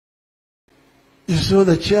You saw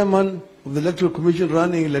the chairman of the Electoral Commission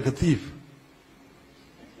running like a thief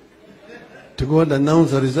to go and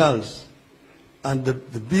announce the results. And the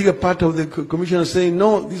bigger part of the commission is saying,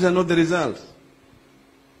 no, these are not the results.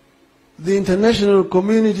 The international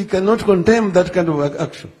community cannot condemn that kind of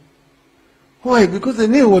action. Why? Because they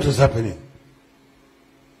knew what was happening.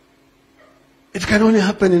 It can only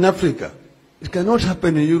happen in Africa. It cannot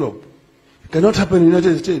happen in Europe. It cannot happen in the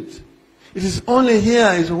United States. It is only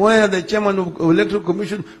here is where the chairman of the Electoral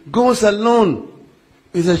Commission goes alone.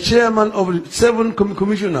 He's a chairman of 7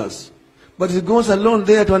 commissioners. But he goes alone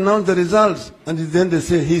there to announce the results. And then they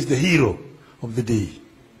say he's the hero of the day.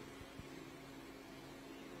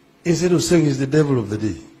 Instead of saying he's the devil of the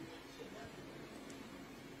day.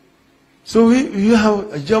 So you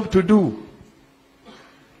have a job to do.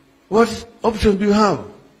 What option do you have?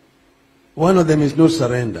 One of them is not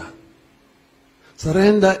surrender.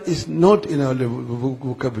 Surrender is not in our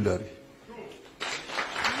vocabulary.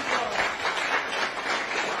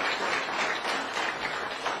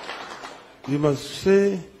 We must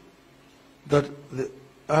say that,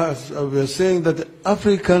 as we are saying, that the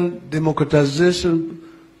African democratization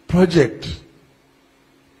project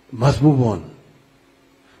must move on.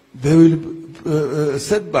 There will be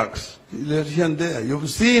setbacks here and there. You've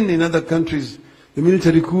seen in other countries the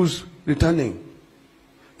military coups returning.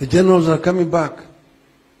 The generals are coming back.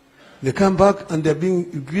 They come back and they're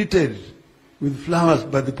being greeted with flowers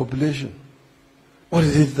by the population. What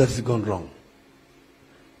is it that has gone wrong?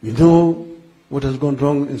 We know what has gone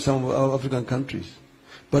wrong in some of our African countries.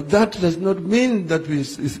 But that does not mean that we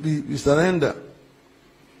surrender.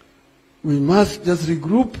 We must just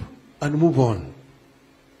regroup and move on.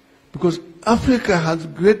 Because Africa has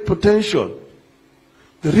great potential.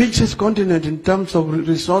 The richest continent in terms of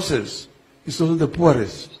resources is also the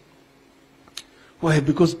poorest. Why?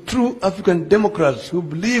 Because true African democrats who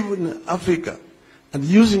believe in Africa and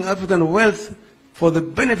using African wealth for the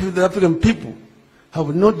benefit of the African people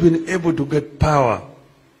have not been able to get power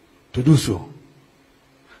to do so.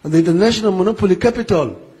 And the international monopoly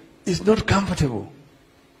capital is not comfortable.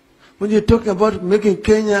 When you're talking about making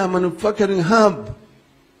Kenya a manufacturing hub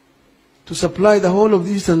to supply the whole of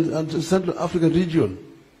the Eastern and Central African region,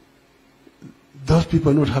 those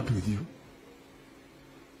people are not happy with you.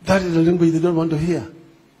 That is a language they don't want to hear.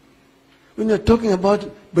 When you're talking about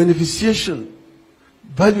beneficiation,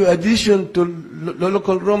 value addition to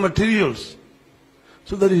local raw materials,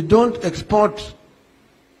 so that you don't export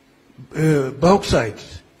bauxite,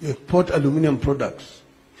 you export aluminum products.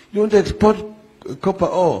 You don't export copper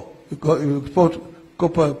ore, you export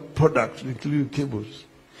copper products, including cables.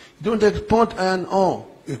 You don't export iron ore,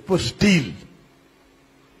 you export steel.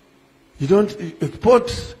 You don't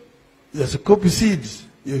export, there's coffee seeds,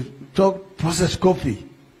 you talk processed coffee,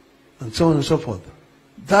 and so on and so forth.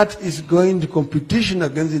 That is going to competition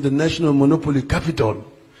against international monopoly capital.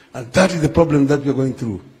 And that is the problem that we are going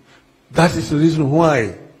through. That is the reason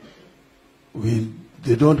why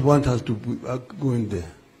they don't want us to go in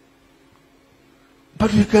there.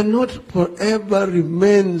 But we cannot forever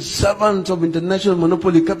remain servants of international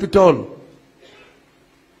monopoly capital.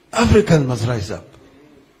 Africans must rise up.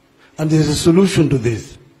 And there is a solution to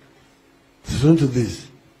this.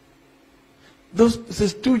 Those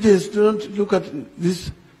stooges don't look at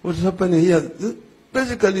this, what's happening here.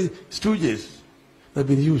 Basically, stooges have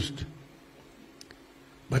been used.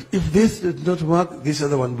 But if this does not work, this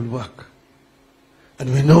other one will work.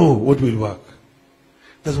 And we know what will work.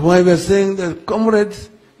 That's why we are saying that, comrades,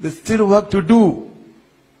 there's still work to do.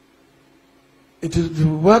 It is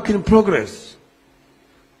work in progress.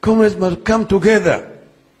 Comrades must come together,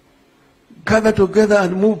 gather together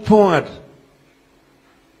and move forward.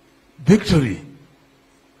 Victory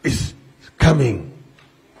is coming.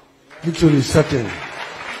 Victory is certain.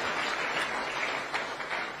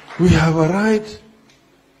 We have a right.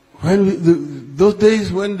 When those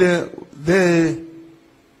days when the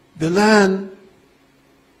land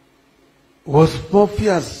was more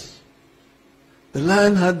fierce, the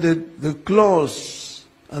lion had the claws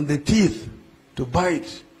and the teeth to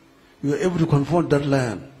bite. We were able to confront that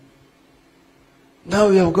lion. Now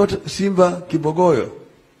we have got Simba Kibogoyo.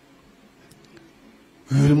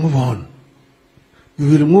 We will move on. We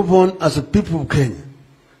will move on as a people of Kenya.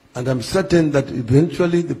 And I'm certain that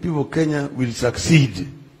eventually the people of Kenya will succeed.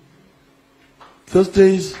 Those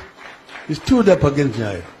days, we stood up against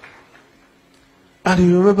Nyayo. And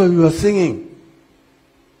you remember we were singing,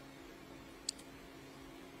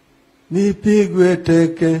 Nipigwe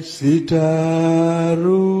teke sitarudi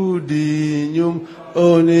nyuma,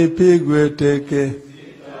 oh nipigwe teke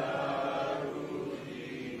sitarudi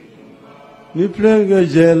nyuma, nipigwe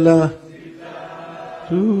jela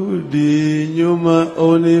rudi nyuma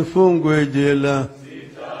unifungwe jela.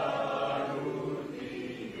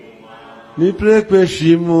 Nipelekwe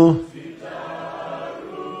shimo,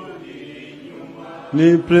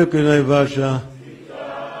 nipelekwe Naivasha,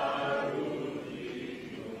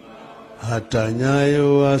 hata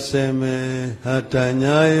Nyayo waseme, hata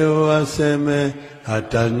Nyayo waseme,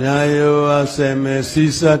 hata Nyayo waseme,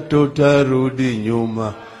 sisa tutarudi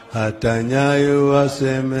nyuma. Hata Nyayo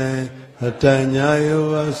waseme, hata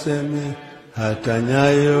Nyayo waseme, hata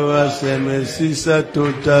Nyayo waseme, sisa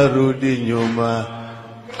tutarudi nyuma.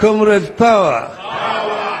 Comrade power.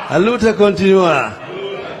 Aluta continua.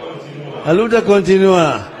 Aluta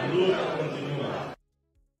continua.